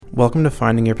Welcome to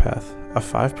Finding Your Path, a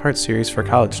 5-part series for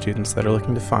college students that are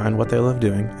looking to find what they love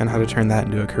doing and how to turn that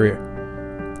into a career.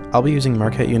 I'll be using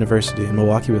Marquette University in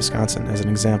Milwaukee, Wisconsin as an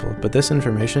example, but this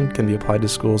information can be applied to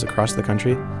schools across the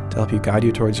country to help you guide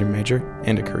you towards your major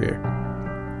and a career.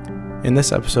 In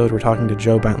this episode, we're talking to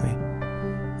Joe Bentley,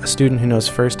 a student who knows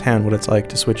firsthand what it's like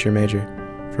to switch your major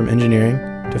from engineering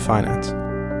to finance.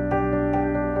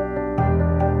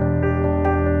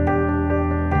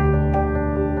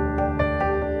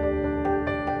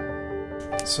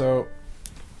 So,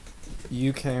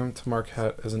 you came to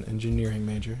Marquette as an engineering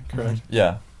major, correct? Mm-hmm.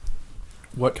 Yeah.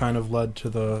 What kind of led to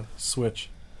the switch?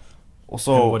 Well,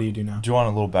 so and what do you do now? Do you want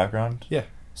a little background? Yeah.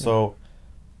 So,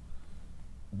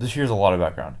 here's a lot of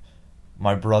background.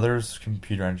 My brother's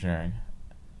computer engineering,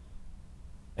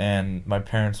 and my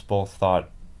parents both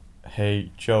thought,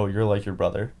 hey, Joe, you're like your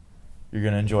brother. You're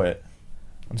going to enjoy it.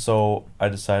 And so I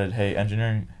decided, hey,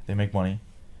 engineering, they make money.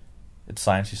 It's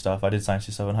sciencey stuff. I did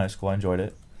sciencey stuff in high school. I enjoyed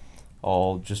it.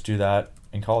 I'll just do that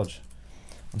in college.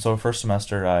 And so first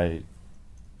semester, I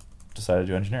decided to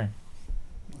do engineering.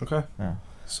 Okay. Yeah.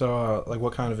 So,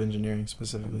 what kind of engineering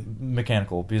specifically?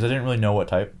 Mechanical, because I didn't really know what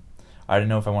type. I didn't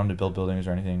know if I wanted to build buildings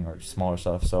or anything or smaller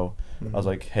stuff. So I was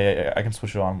like, hey, I can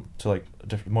switch it on to a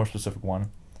different, more specific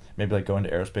one. Maybe go into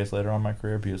aerospace later on in my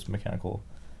career because mechanical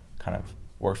kind of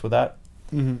works with that.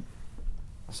 Mm-hmm.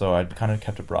 So I kind of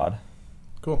kept it broad.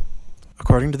 Cool.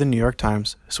 According to the New York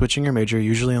Times, switching your major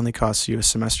usually only costs you a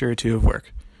semester or two of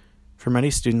work. For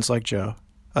many students like Joe,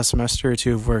 a semester or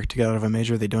two of work to get out of a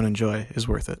major they don't enjoy is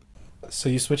worth it. So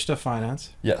you switched to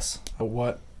finance. Yes.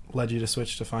 What led you to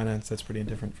switch to finance that's pretty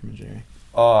different from engineering?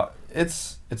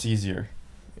 It's easier.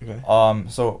 Okay.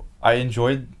 So I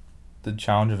enjoyed the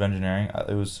challenge of engineering.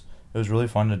 It was really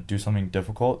fun to do something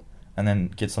difficult and then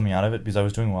get something out of it because I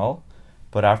was doing well.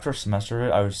 But after a semester of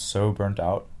it, I was so burnt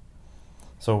out.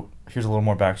 So here's a little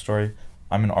more backstory.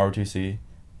 I'm in ROTC,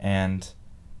 and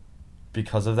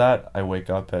because of that, I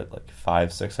wake up at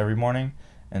 5, 6 every morning,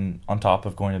 and on top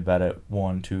of going to bed at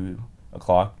 1, 2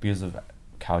 o'clock because of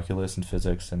calculus and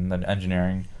physics and then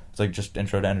engineering. It's just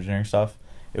intro to engineering stuff.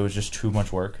 It was just too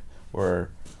much work,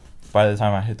 where by the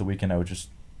time I hit the weekend, I would just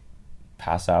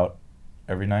pass out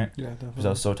every night. Yeah, definitely. Because I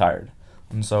was so tired.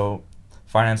 And so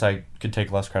finance, I could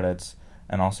take less credits,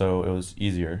 and also it was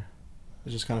easier. It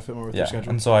just kind of fit more with your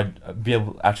schedule. And so I'd be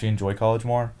able to actually enjoy college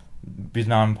more. Because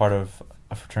now I'm part of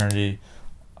a fraternity.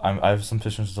 I have some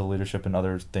positions to leadership and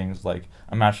other things.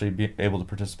 I'm actually able to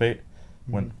participate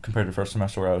when compared to first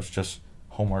semester where I was just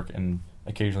homework and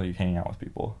occasionally hanging out with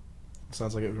people.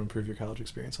 Sounds like it would improve your college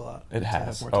experience a lot. It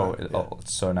has.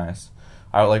 It's so nice.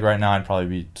 Right now I'd probably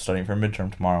be studying for a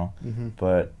midterm tomorrow,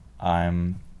 but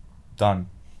I'm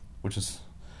done, which is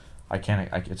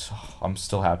I'm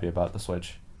still happy about the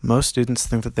switch. Most students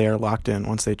think that they are locked in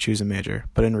once they choose a major,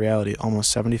 but in reality,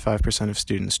 almost 75% of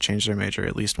students change their major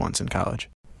at least once in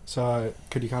college. So,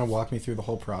 could you kind of walk me through the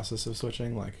whole process of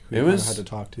switching? Who you had to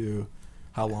talk to,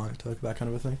 how long it took, that kind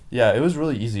of a thing? Yeah, it was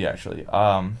really easy, actually.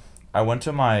 I went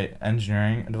to my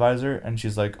engineering advisor, and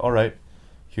she's like, all right,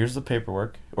 here's the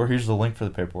paperwork, or here's the link for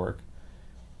the paperwork.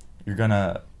 You're going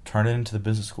to turn it into the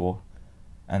business school,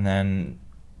 and then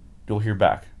you'll hear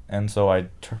back. And so I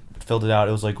filled it out.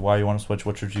 It was why you want to switch,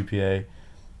 what's your GPA,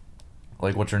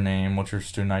 what's your name, what's your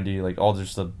student ID, all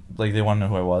just they want to know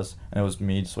who I was. And it was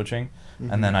me switching.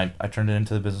 And then I turned it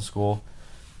into the business school.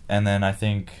 And then I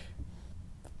think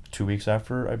 2 weeks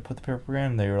after I put the paperwork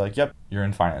in, they were like, yep, you're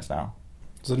in finance now.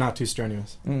 So not too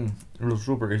strenuous. It was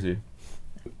super easy.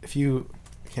 If you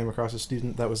came across a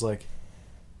student that was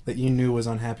that you knew was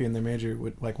unhappy in their major,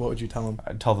 what would you tell them?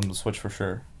 I'd tell them to switch for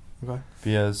sure. Okay.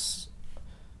 Because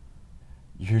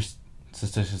you hear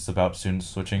statistics about students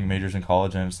switching majors in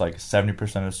college, and it's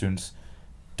 70% of students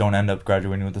don't end up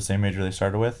graduating with the same major they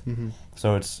started with.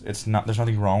 So it's not, there's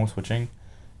nothing wrong with switching,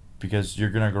 because you're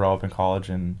gonna grow up in college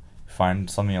and find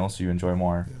something else you enjoy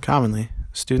more. Commonly,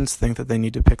 students think that they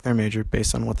need to pick their major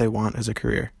based on what they want as a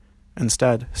career.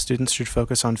 Instead, students should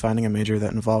focus on finding a major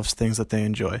that involves things that they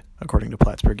enjoy, according to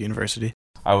Plattsburgh University.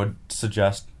 I would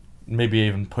suggest maybe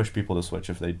even push people to switch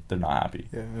if they're not happy.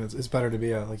 Yeah, and it's better to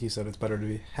be, like you said, it's better to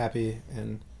be happy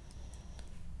and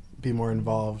be more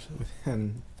involved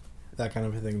and that kind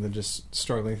of a thing than just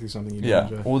struggling through something you don't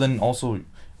enjoy. Yeah, well then also,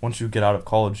 once you get out of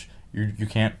college, you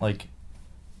can't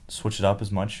switch it up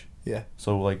as much. Yeah.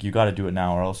 So you got to do it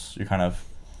now, or else you're kind of...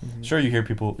 Sure, you hear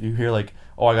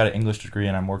oh, I got an English degree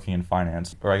and I'm working in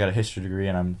finance, or I got a history degree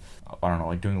and I'm, I don't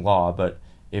know, doing law, but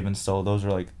even still, those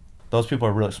people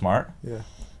are really smart. Yeah.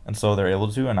 And so they're able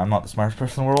to, and I'm not the smartest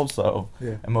person in the world, so,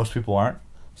 yeah. And most people aren't.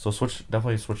 So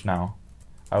definitely switch now.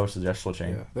 I would suggest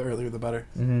switching. Yeah, the earlier the better.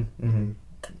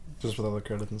 Just with all the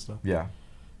credits and stuff. Yeah.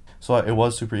 So it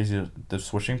was super easy, the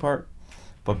switching part,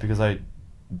 but because I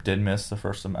did miss the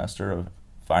first semester of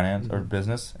finance or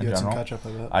business in general, catch up,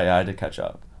 I had to catch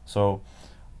up. So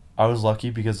I was lucky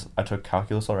because I took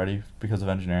calculus already because of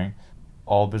engineering.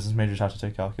 All business majors have to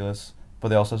take calculus, but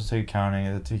they also have to take accounting,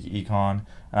 they have to take econ,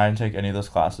 and I didn't take any of those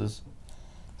classes.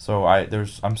 So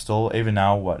I'm still, even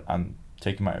now, I'm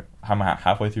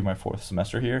halfway through my 4th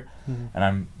semester here, and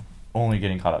I'm only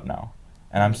getting caught up now.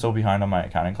 And I'm still behind on my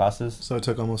accounting classes. So it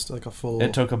took almost like a full...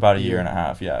 It took about a year and a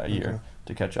half, year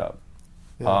to catch up.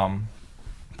 Yeah.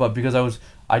 But because I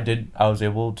was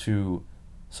able to...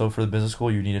 So for the business school,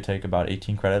 you need to take about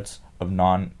 18 credits of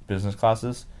non-business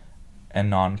classes and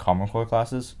non-Common Core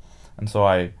classes. And so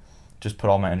I just put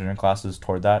all my engineering classes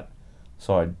toward that.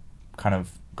 So I kind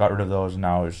of got rid of those, and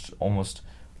now it's almost...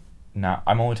 Now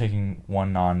I'm only taking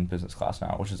one non-business class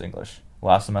now, which is English.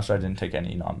 Last semester, I didn't take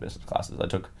any non-business classes. I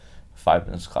took 5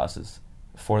 business classes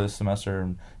for this semester,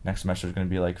 and next semester is going to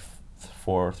be like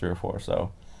 3 or 4,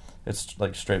 so it's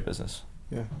like straight business.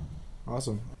 Yeah,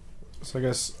 awesome. So I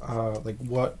guess like,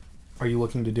 what are you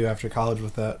looking to do after college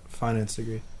with that finance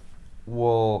degree?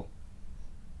 Well,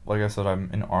 like I said, I'm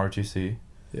in ROTC.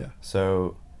 Yeah.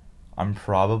 So I'm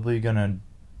probably gonna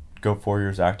go 4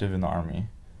 years active in the Army.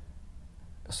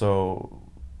 So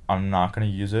I'm not gonna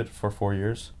use it for 4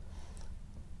 years.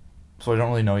 So I don't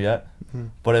really know yet. Mm-hmm.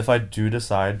 But if I do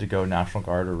decide to go National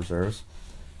Guard or Reserves,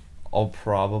 I'll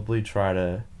probably try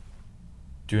to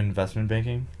do investment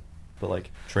banking, but like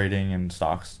trading and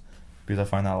stocks, because I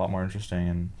find that a lot more interesting.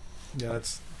 And yeah,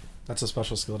 that's a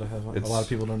special skill to have. A lot of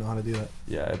people don't know how to do that.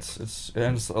 Yeah, it's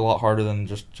a lot harder than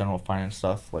just general finance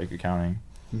stuff like accounting.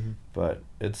 Mm-hmm. But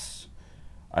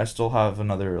I still have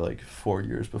another like 4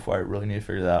 years before I really need to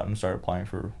figure that out and start applying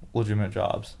for legitimate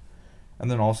jobs.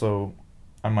 And then also,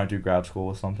 I might do grad school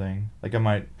with something. Like I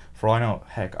might, for all I know,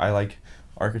 heck, I like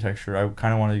architecture. I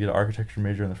kind of wanted to get an architecture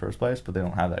major in the first place, but they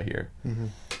don't have that here. Mm-hmm.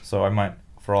 So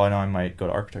for all I know, I might go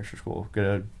to architecture school, get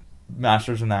a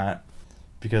master's in that,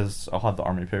 because I'll have the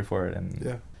Army pay for it,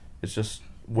 and it's just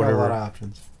whatever. A lot of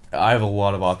options. I have a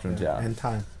lot of options, yeah. And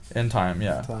time.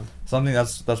 Something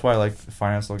that's why I like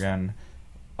finance again.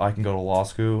 I can go to law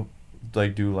school,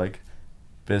 like do like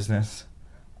business,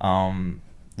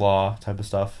 law type of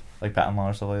stuff, like patent law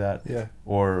or stuff like that. Yeah.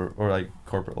 Or like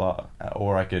corporate law,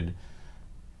 or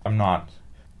I'm not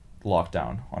locked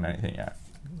down on anything yet.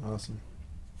 Awesome.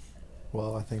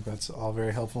 Well, I think that's all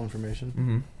very helpful information.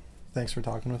 Mm-hmm. Thanks for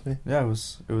talking with me. Yeah, it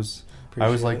was. I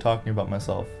always like talking about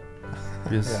myself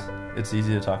because it's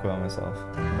easy to talk about myself.